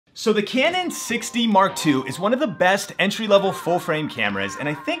So the Canon 6D Mark II is one of the best entry-level full-frame cameras, and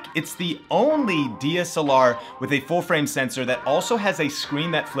I think it's the only DSLR with a full-frame sensor that also has a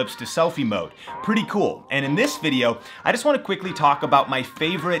screen that flips to selfie mode. Pretty cool. And in this video, I just want to quickly talk about my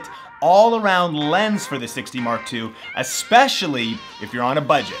favorite all-around lens for the 6D Mark II, especially if you're on a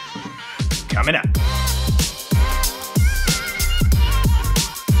budget. Coming up.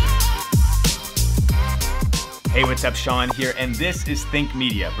 Hey, what's up? Sean here, and this is Think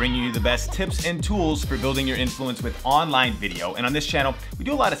Media, bringing you the best tips and tools for building your influence with online video. And on this channel, we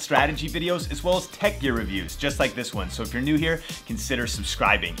do a lot of strategy videos as well as tech gear reviews, just like this one. So if you're new here, consider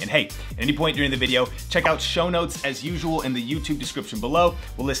subscribing. And hey, at any point during the video, check out show notes as usual in the YouTube description below.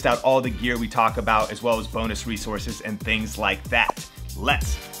 We'll list out all the gear we talk about as well as bonus resources and things like that.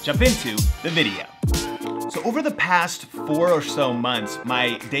 Let's jump into the video. So over the past 4 or so months,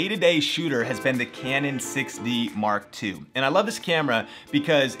 my day-to-day shooter has been the Canon 6D Mark II. And I love this camera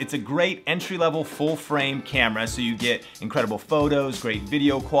because it's a great entry-level full-frame camera, so you get incredible photos, great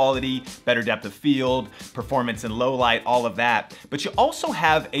video quality, better depth of field, performance in low light, all of that. But you also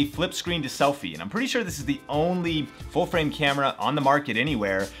have a flip screen to selfie, and I'm pretty sure this is the only full-frame camera on the market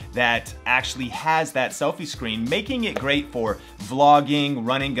anywhere that actually has that selfie screen, making it great for vlogging,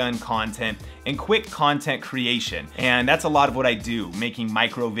 run and gun content, and quick content creation. And that's a lot of what I do, making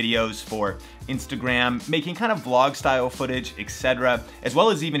micro videos for Instagram, making kind of vlog style footage, etc., as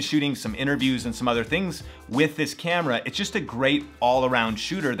well as even shooting some interviews and some other things with this camera. It's just a great all-around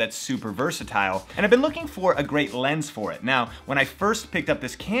shooter that's super versatile. And I've been looking for a great lens for it. Now, when I first picked up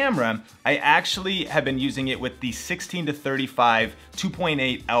this camera, I actually have been using it with the 16-35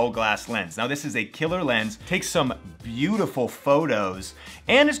 2.8 L glass lens. Now this is a killer lens, takes some beautiful photos,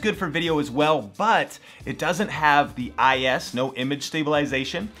 and is good for video as well, but it doesn't have the IS, no image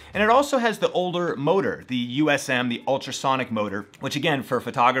stabilization, and it also has the older motor, the USM, the ultrasonic motor, which again, for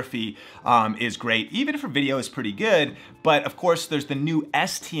photography is great. Even for video is pretty good, but of course there's the new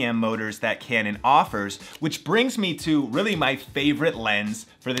STM motors that Canon offers, which brings me to really my favorite lens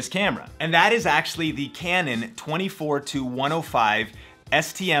for this camera. And that is actually the Canon 24-105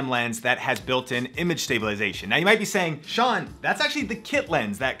 STM lens that has built-in image stabilization. Now you might be saying, Sean, that's actually the kit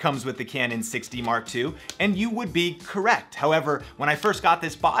lens that comes with the Canon 6D Mark II, and you would be correct. However, when I first got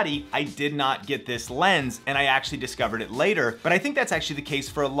this body, I did not get this lens, and I actually discovered it later. But I think that's actually the case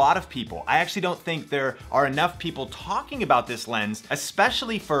for a lot of people. I actually don't think there are enough people talking about this lens,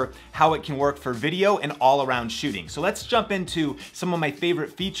 especially for how it can work for video and all-around shooting. So let's jump into some of my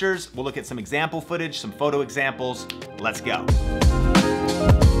favorite features. We'll look at some example footage, some photo examples. Let's go.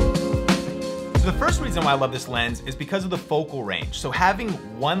 So the first reason why I love this lens is because of the focal range. So having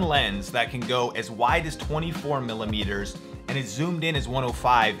one lens that can go as wide as 24 millimeters and is zoomed in as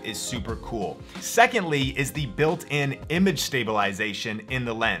 105 is super cool. Secondly is the built-in image stabilization in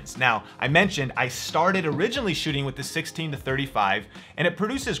the lens. Now, I mentioned I started originally shooting with the 16-35 and it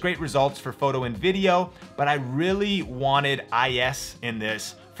produces great results for photo and video, but I really wanted IS in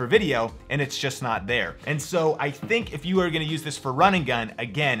this for video, and it's just not there. And so I think if you are gonna use this for run and gun,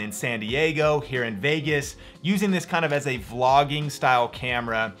 again, in San Diego, here in Vegas, using this kind of as a vlogging style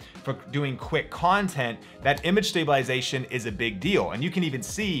camera for doing quick content, that image stabilization is a big deal. And you can even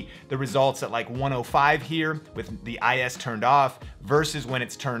see the results at like 105 here with the IS turned off versus when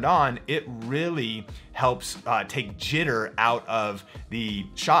it's turned on, it really helps take jitter out of the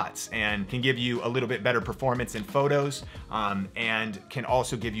shots and can give you a little bit better performance in photos and can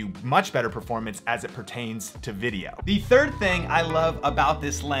also give you much better performance as it pertains to video. The third thing I love about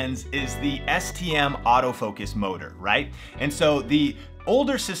this lens is the STM autofocus motor, right? And so the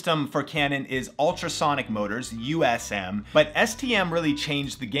older system for Canon is ultrasonic motors, USM, but STM really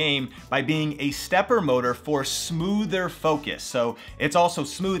changed the game by being a stepper motor for smoother focus. So it's also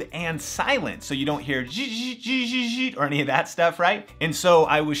smooth and silent, so you don't hear or any of that stuff, right? And so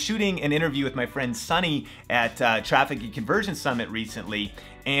I was shooting an interview with my friend Sunny at Traffic and Conversion Summit recently,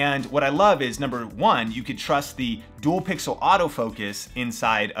 and what I love is, number one, you could trust the dual pixel autofocus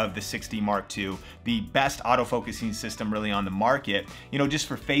inside of the 6D Mark II, the best autofocusing system really on the market. You know, just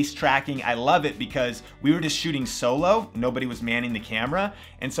for face tracking, I love it because we were just shooting solo, nobody was manning the camera,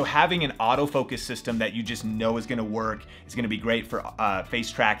 and so having an autofocus system that you just know is gonna work, is gonna be great for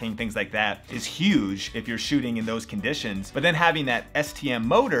face tracking, things like that, is huge if you're shooting in those conditions. But then having that STM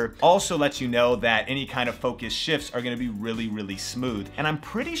motor also lets you know that any kind of focus shifts are gonna be really, really smooth. And I'm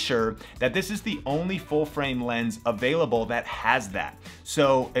pretty sure that this is the only full frame lens available that has that.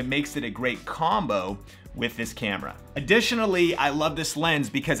 So it makes it a great combo with this camera. Additionally, I love this lens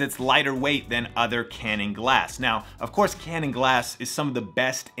because it's lighter weight than other Canon glass. Now, of course, Canon glass is some of the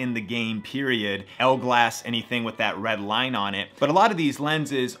best in the game, period. L glass, anything with that red line on it. But a lot of these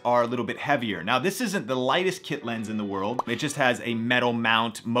lenses are a little bit heavier. Now, this isn't the lightest kit lens in the world. It just has a metal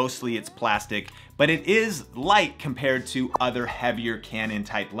mount. Mostly it's plastic, but it is light compared to other heavier Canon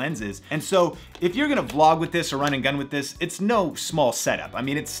type lenses. And so if you're gonna vlog with this or run and gun with this, it's no small setup. I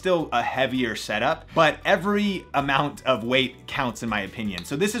mean, it's still a heavier setup, but every amount of weight counts in my opinion.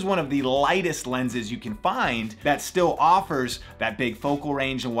 So this is one of the lightest lenses you can find that still offers that big focal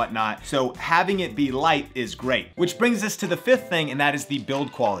range and whatnot. So having it be light is great. Which brings us to the fifth thing, and that is the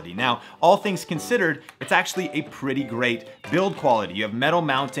build quality. Now, all things considered, it's actually a pretty great build quality. You have metal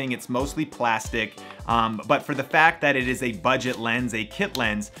mounting, it's mostly plastic, but for the fact that it is a budget lens, a kit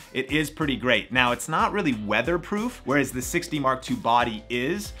lens, it is pretty great. Now, it's not really weatherproof, whereas the 60 Mark II body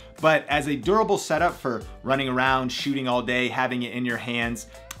is, but as a durable setup for running around, shooting all day, having it in your hands,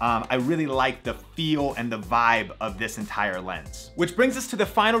 I really like the feel and the vibe of this entire lens. Which brings us to the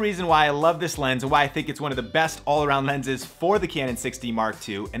final reason why I love this lens and why I think it's one of the best all-around lenses for the Canon 60 Mark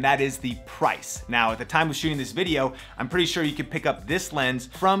II, and that is the price. Now, at the time of shooting this video, I'm pretty sure you could pick up this lens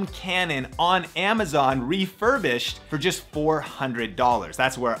from Canon on Amazon refurbished for just $400.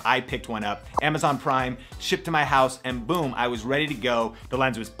 That's where I picked one up. Amazon Prime, shipped to my house, and boom, I was ready to go. The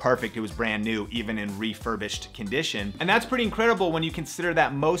lens was perfect, it was brand new, even in refurbished condition. And that's pretty incredible when you consider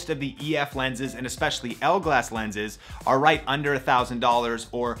that most of the EF lenses, and especially L glass lenses, are right under $1,000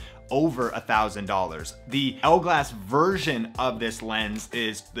 or over $1,000. The L glass version of this lens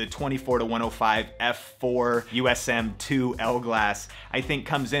is the 24-105 f4 USM2 L glass. I think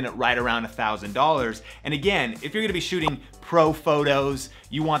comes in at right around $1,000. And again, if you're gonna be shooting pro photos,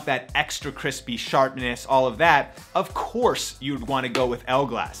 you want that extra crispy sharpness, all of that, of course you'd wanna go with L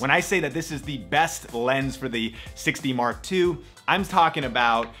glass. When I say that this is the best lens for the 60 Mark II, I'm talking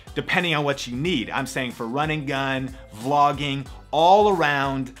about depending on what you need. I'm saying for run and gun, vlogging, all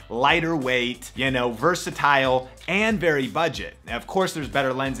around, lighter weight, you know, versatile, and very budget. Now, of course, there's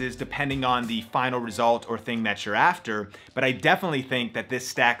better lenses depending on the final result or thing that you're after, but I definitely think that this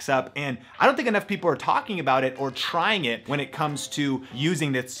stacks up, and I don't think enough people are talking about it or trying it when it comes to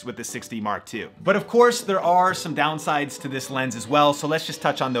using this with the 60 Mark II. But of course, there are some downsides to this lens as well, so let's just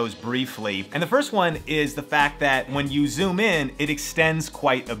touch on those briefly. And the first one is the fact that when you zoom in, it extends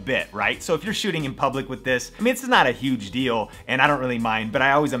quite a bit, right? So if you're shooting in public with this, I mean, it's not a huge deal, and I don't really mind, but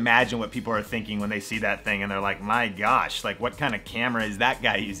I always imagine what people are thinking when they see that thing and they're like, my gosh, like what kind of camera is that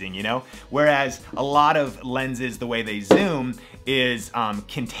guy using, you know? Whereas a lot of lenses, the way they zoom is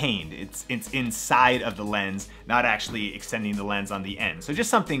contained. It's inside of the lens, not actually extending the lens on the end. So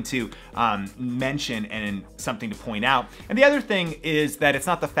just something to mention and something to point out. And the other thing is that it's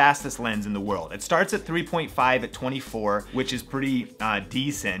not the fastest lens in the world. It starts at 3.5 at 24, which is pretty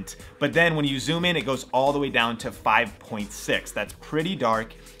decent. But then when you zoom in, it goes all the way down to 5.6. That's pretty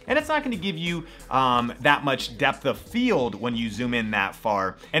dark. And it's not gonna give you that much depth of field when you zoom in that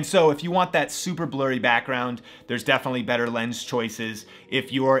far. And so if you want that super blurry background, there's definitely better lens choices.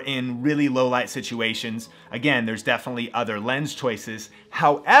 If you're in really low light situations, again, there's definitely other lens choices.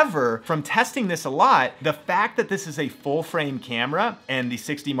 However, from testing this a lot, the fact that this is a full frame camera and the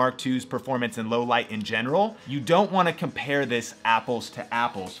 60 Mark II's performance in low light in general, you don't wanna compare this apples to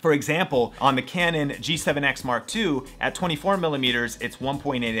apples. For example, on the Canon G7X Mark II at 24 millimeters, it's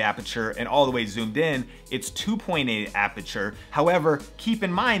 1.8 aperture, and all the way zoomed in, it's 2.8 aperture. However, keep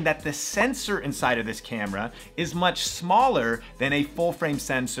in mind that the sensor inside of this camera is much smaller than a full frame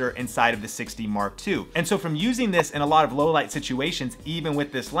sensor inside of the 60 Mark II. And so from using this in a lot of low light situations, even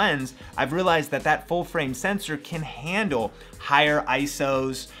with this lens, I've realized that that full frame sensor can handle higher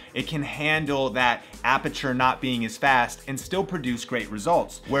ISOs, it can handle that aperture not being as fast and still produce great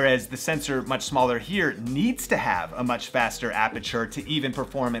results. Whereas the sensor, much smaller here, needs to have a much faster aperture to even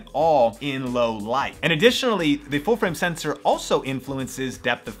perform at all in low light. And additionally, the full frame sensor also influences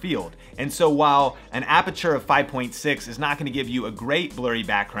depth of field. And so while an aperture of 5.6 is not gonna give you a great blurry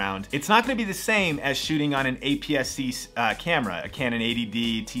background, it's not gonna be the same as shooting on an APS-C camera, a Canon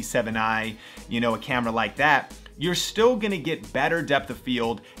 80D, T7i, you know, a camera like that. You're still gonna get better depth of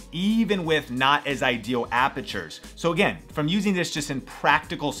field even with not as ideal apertures. So again, from using this just in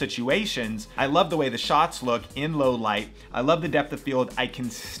practical situations, I love the way the shots look in low light. I love the depth of field I can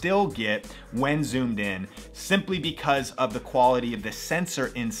still get when zoomed in, simply because of the quality of the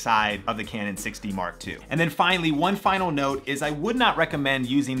sensor inside of the Canon 60 Mark II. And then finally, one final note is I would not recommend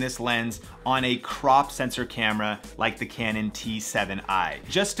using this lens on a crop sensor camera like the Canon T7i.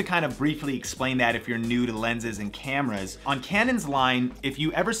 Just to kind of briefly explain that if you're new to lenses and cameras. On Canon's line, if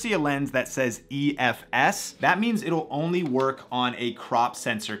you ever see a lens that says EFS, that means it'll only work on a crop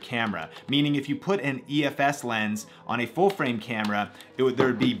sensor camera. Meaning if you put an EFS lens on a full frame camera,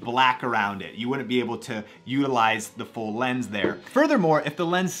 there'd be black around it. You wouldn't be able to utilize the full lens there. Furthermore, if the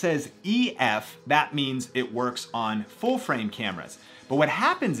lens says EF, that means it works on full frame cameras. But what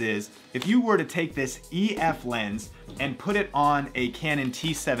happens is, if you were to take this EF lens and put it on a Canon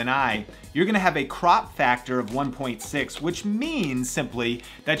T7i, you're gonna have a crop factor of 1.6, which means simply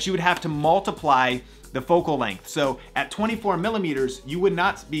that you would have to multiply the focal length. So at 24 millimeters, you would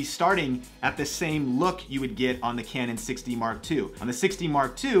not be starting at the same look you would get on the Canon 60 Mark II. On the 60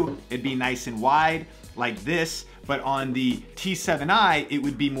 Mark II, it'd be nice and wide like this, but on the T7i, it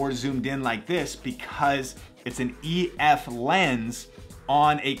would be more zoomed in like this because it's an EF lens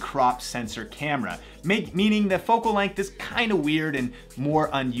on a crop sensor camera, meaning the focal length is kind of weird and more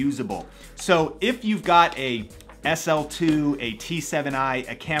unusable. So if you've got a SL2, a T7i,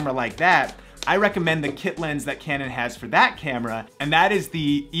 a camera like that, I recommend the kit lens that Canon has for that camera, and that is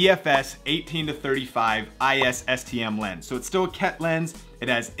the EFS 18-35 IS STM lens. So it's still a kit lens, it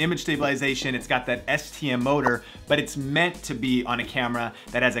has image stabilization, it's got that STM motor, but it's meant to be on a camera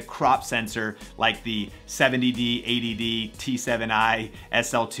that has a crop sensor like the 70D, 80D, T7i,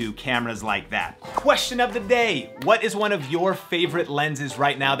 SL2 cameras like that. Question of the day, what is one of your favorite lenses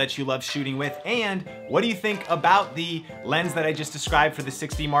right now that you love shooting with? And what do you think about the lens that I just described for the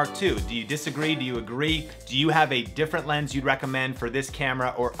 60 Mark II? Do you disagree? Do you agree? Do you have a different lens you'd recommend for this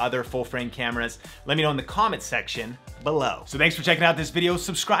camera or other full frame cameras? Let me know in the comment section below. So thanks for checking out this video.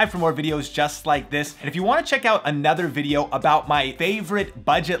 Subscribe for more videos just like this. And if you want to check out another video about my favorite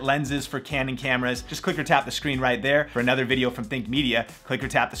budget lenses for Canon cameras, just click or tap the screen right there. For another video from Think Media, click or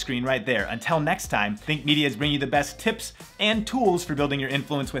tap the screen right there. Until next time, Think Media is bringing you the best tips and tools for building your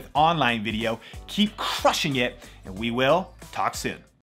influence with online video. Keep crushing it, and we will talk soon.